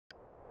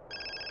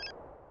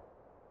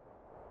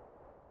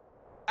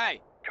Hey.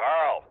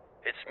 Carl,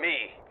 it's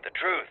me, the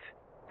truth.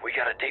 We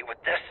got a date with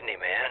Destiny,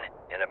 man,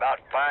 in about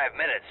 5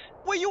 minutes.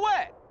 Where you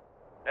at?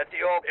 At the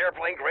old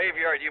airplane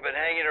graveyard you've been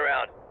hanging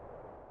around.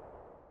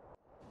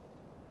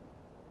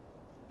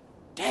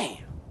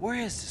 Damn, where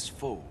is this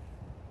fool?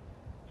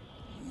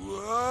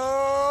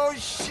 Whoa,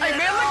 shit! Hey,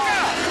 man,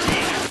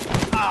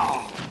 look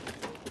out!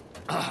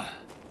 Oh.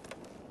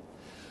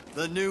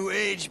 The new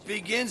age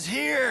begins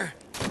here.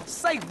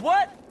 Say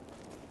what?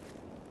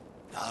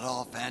 Not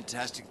all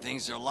fantastic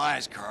things are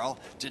lies, Carl.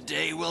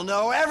 Today we'll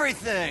know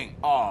everything.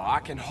 Oh, I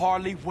can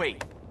hardly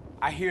wait.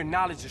 I hear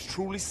knowledge is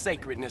truly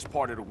sacred in this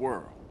part of the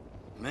world.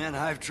 Man,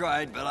 I've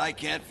tried, but I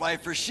can't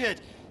fight for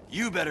shit.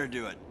 You better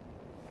do it.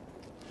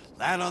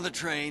 Land on the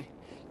train,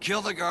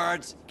 kill the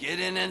guards, get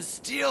in and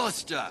steal the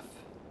stuff.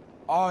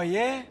 Oh,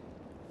 yeah?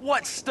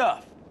 What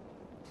stuff?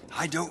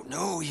 I don't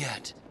know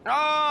yet.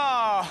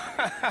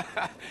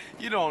 Oh,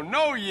 you don't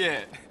know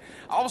yet.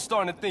 I was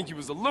starting to think you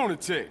was a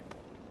lunatic.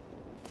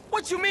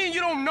 What you mean you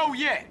don't know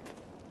yet?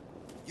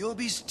 You'll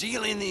be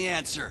stealing the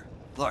answer.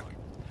 Look,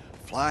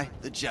 fly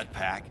the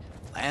jetpack,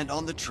 land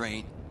on the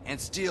train, and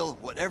steal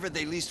whatever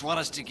they least want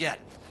us to get.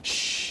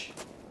 Shh.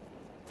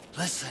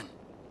 Listen.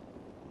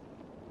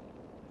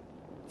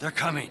 They're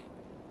coming.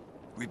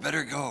 We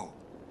better go.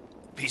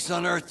 Peace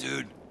on Earth,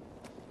 dude.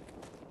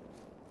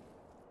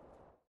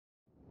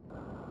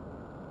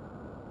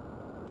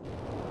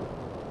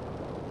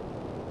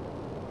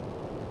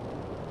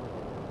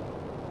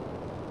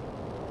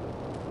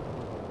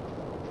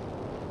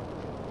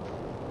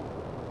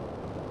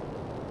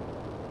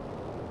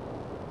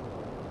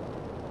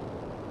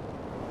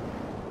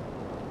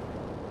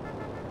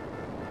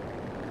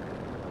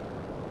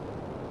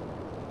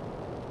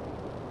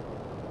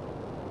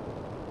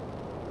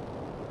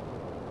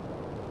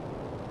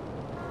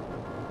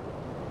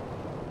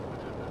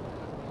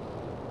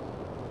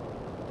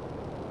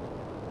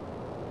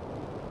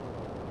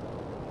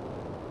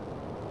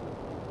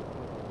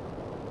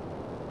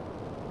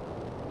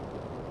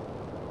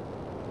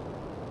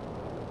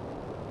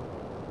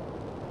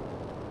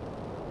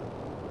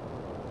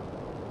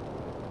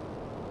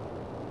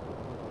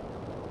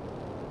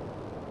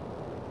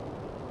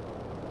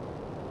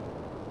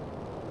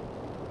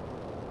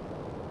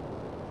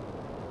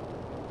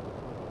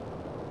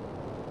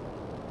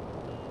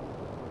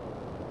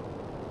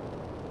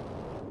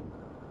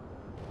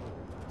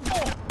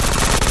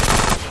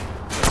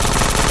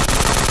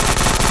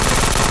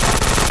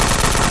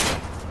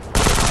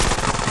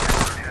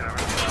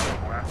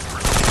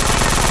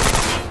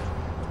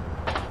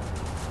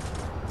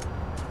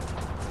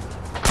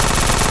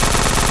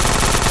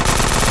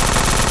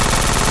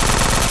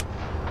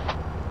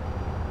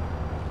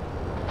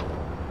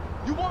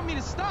 You want me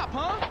to stop,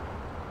 huh?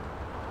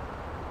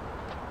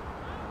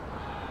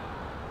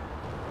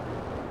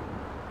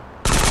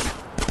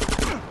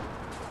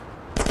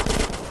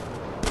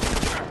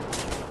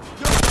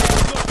 Yo,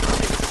 look,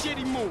 take a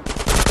shitty move. You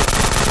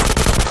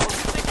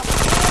think I'm a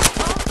fool,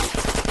 huh?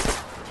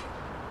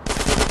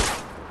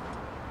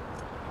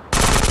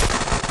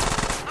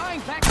 I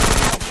ain't backing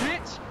down,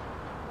 bitch.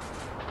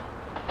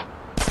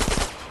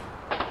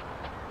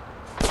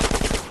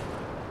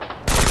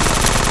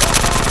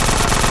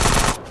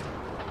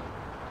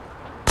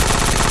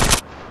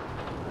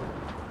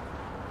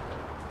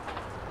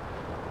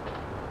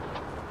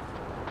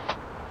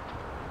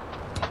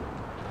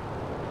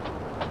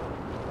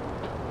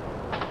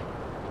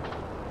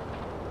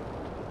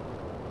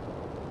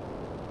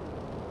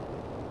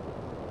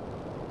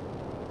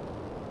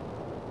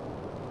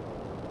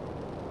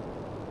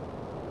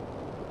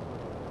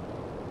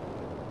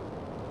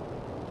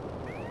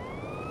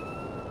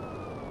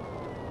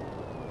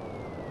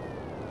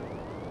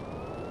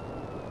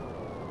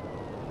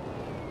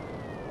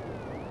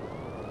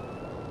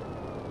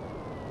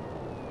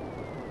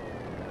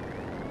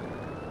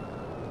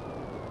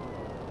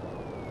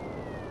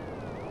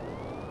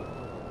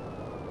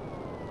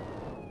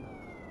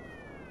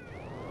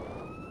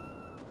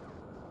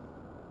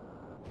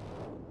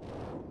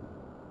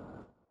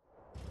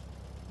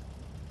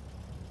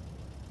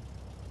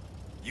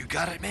 You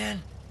got it,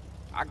 man?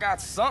 I got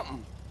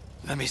something.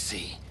 Let me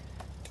see.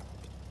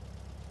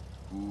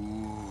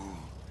 Ooh,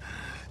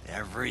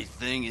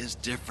 everything is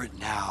different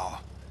now.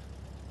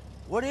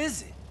 What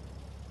is it?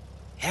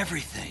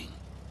 Everything.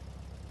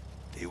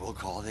 They will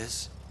call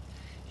this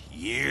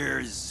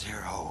Year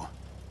Zero.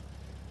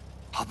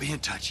 I'll be in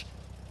touch.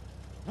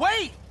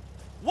 Wait!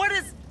 What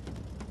is...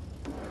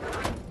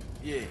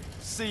 Yeah,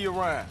 see you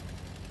around.